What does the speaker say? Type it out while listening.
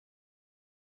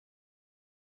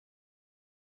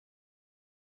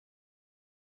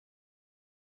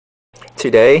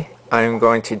Today I'm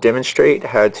going to demonstrate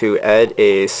how to add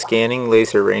a scanning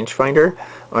laser rangefinder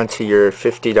onto your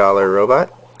 $50 robot.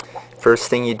 First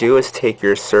thing you do is take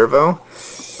your servo.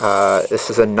 This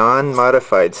is a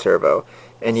non-modified servo,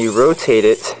 and you rotate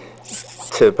it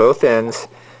to both ends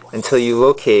until you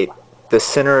locate the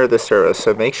center of the servo.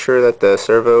 So make sure that the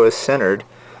servo is centered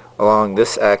along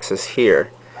this axis here.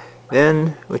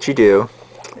 Then what you do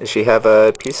is you have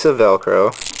a piece of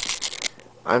Velcro.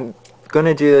 I'm going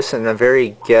to do this in a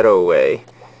very ghetto way.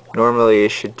 Normally you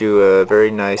should do a very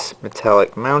nice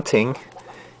metallic mounting.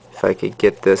 If I could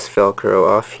get this Velcro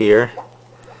off here.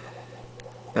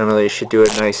 Normally you should do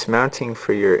a nice mounting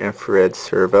for your infrared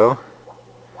servo.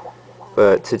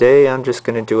 But today I'm just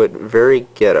going to do it very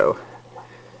ghetto.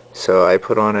 So I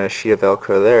put on a sheet of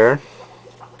Velcro there.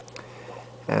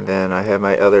 And then I have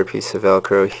my other piece of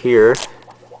Velcro here.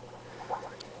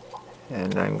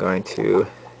 And I'm going to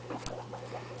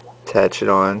attach it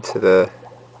on to the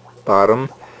bottom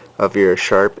of your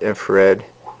Sharp infrared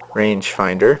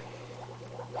rangefinder,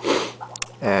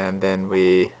 and then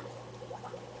we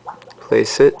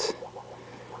place it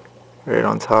right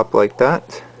on top like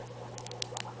that.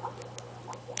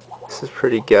 This is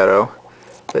pretty ghetto,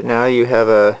 but now you have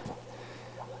a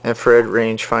infrared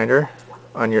rangefinder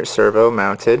on your servo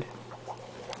mounted.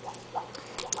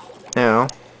 Now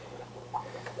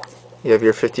you have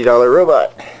your $50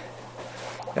 robot.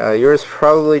 Yours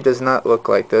probably does not look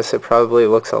like this. It probably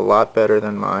looks a lot better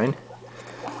than mine.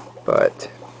 But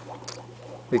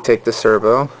we take the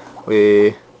servo,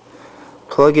 we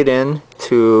plug it in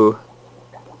to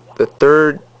the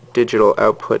third digital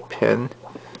output pin.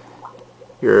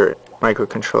 Your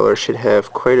microcontroller should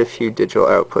have quite a few digital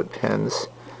output pins.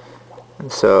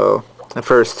 And so the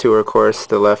first two are, of course,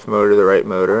 the left motor, the right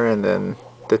motor, and then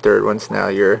the third one's now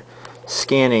your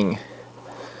scanning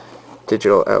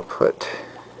digital output.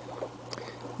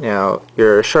 Now,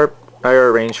 your SharpIR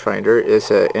rangefinder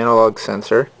is an analog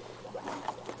sensor,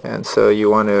 and so you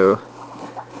want to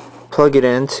plug it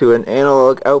into an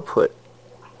analog output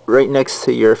right next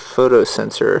to your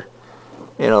photosensor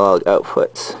analog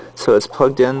outputs. So it's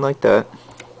plugged in like that,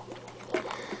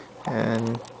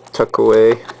 and tuck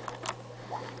away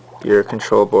your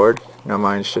control board. Now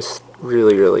mine's just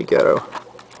really ghetto,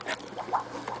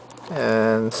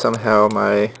 and somehow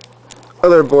my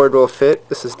other board will fit.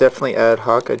 This is definitely ad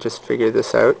hoc. I just figured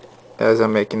this out as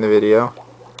I'm making the video.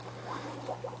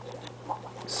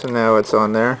 So now it's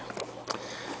on there.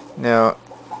 Now,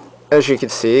 as you can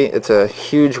see, it's a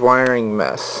huge wiring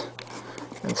mess.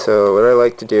 And so what I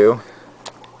like to do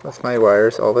with my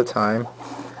wires all the time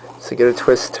is to get a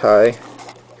twist tie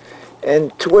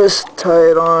and twist tie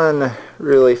it on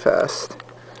really fast,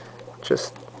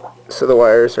 just so the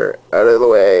wires are out of the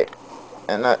way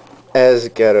and not as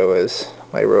ghetto as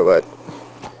my robot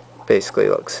basically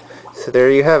looks. So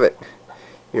there you have it.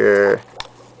 Your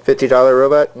 $50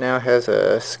 robot now has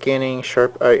a scanning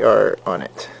SharpIR on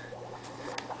it.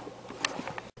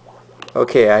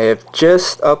 Okay, I have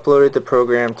just uploaded the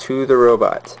program to the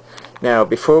robot. Now,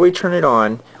 before we turn it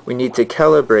on, we need to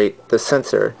calibrate the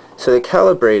sensor. So to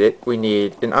calibrate it, we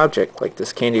need an object like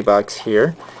this candy box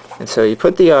here. And so you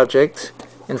put the object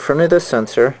in front of the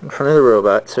sensor, in front of the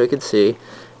robot, so it can see.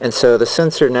 And so the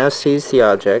sensor now sees the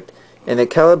object, and the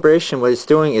calibration, what it's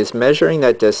doing is measuring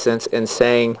that distance and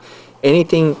saying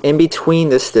anything in between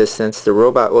this distance the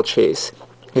robot will chase.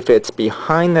 If it's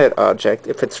behind that object,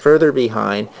 if it's further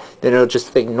behind, then it'll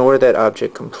just ignore that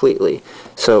object completely.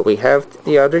 So we have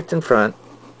the object in front,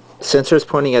 sensor is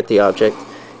pointing at the object,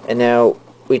 and now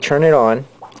we turn it on.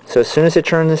 So as soon as it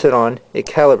turns it on, it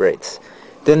calibrates.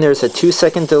 Then there's a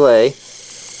 2-second delay,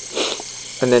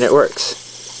 and then it works.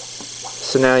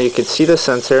 So now you can see the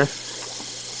sensor,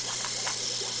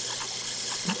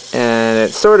 and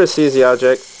it sort of sees the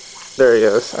object. There it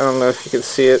goes. I don't know if you can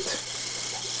see it.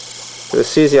 So it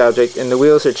sees the object, and the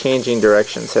wheels are changing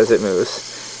directions as it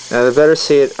moves. Now to better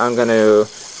see it, I'm going to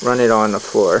run it on the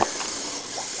floor.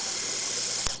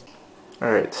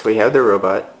 Alright, so we have the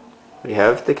robot, we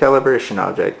have the calibration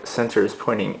object, the sensor is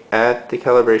pointing at the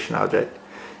calibration object.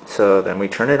 So then we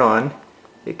turn it on,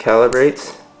 it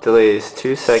calibrates, delays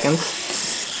 2 seconds,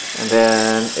 and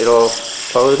then it'll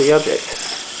follow the object,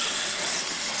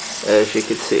 as you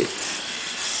can see.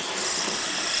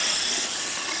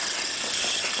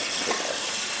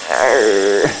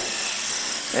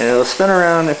 And it'll spin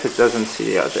around if it doesn't see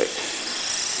the object.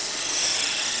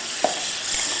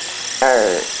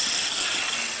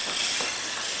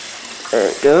 There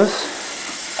it goes.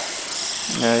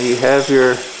 Now you have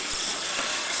your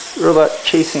robot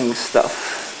chasing stuff.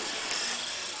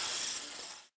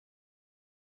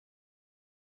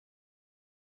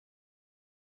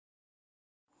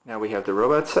 Now we have the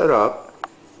robot set up.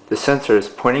 The sensor is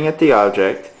pointing at the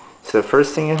object. So the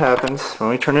first thing that happens when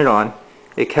we turn it on,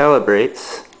 it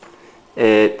calibrates.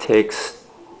 It takes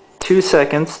 2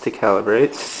 seconds to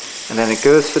calibrate, and then it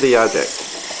goes for the object.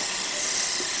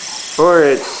 Or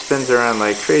it spins around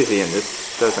like crazy and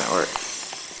this doesn't work.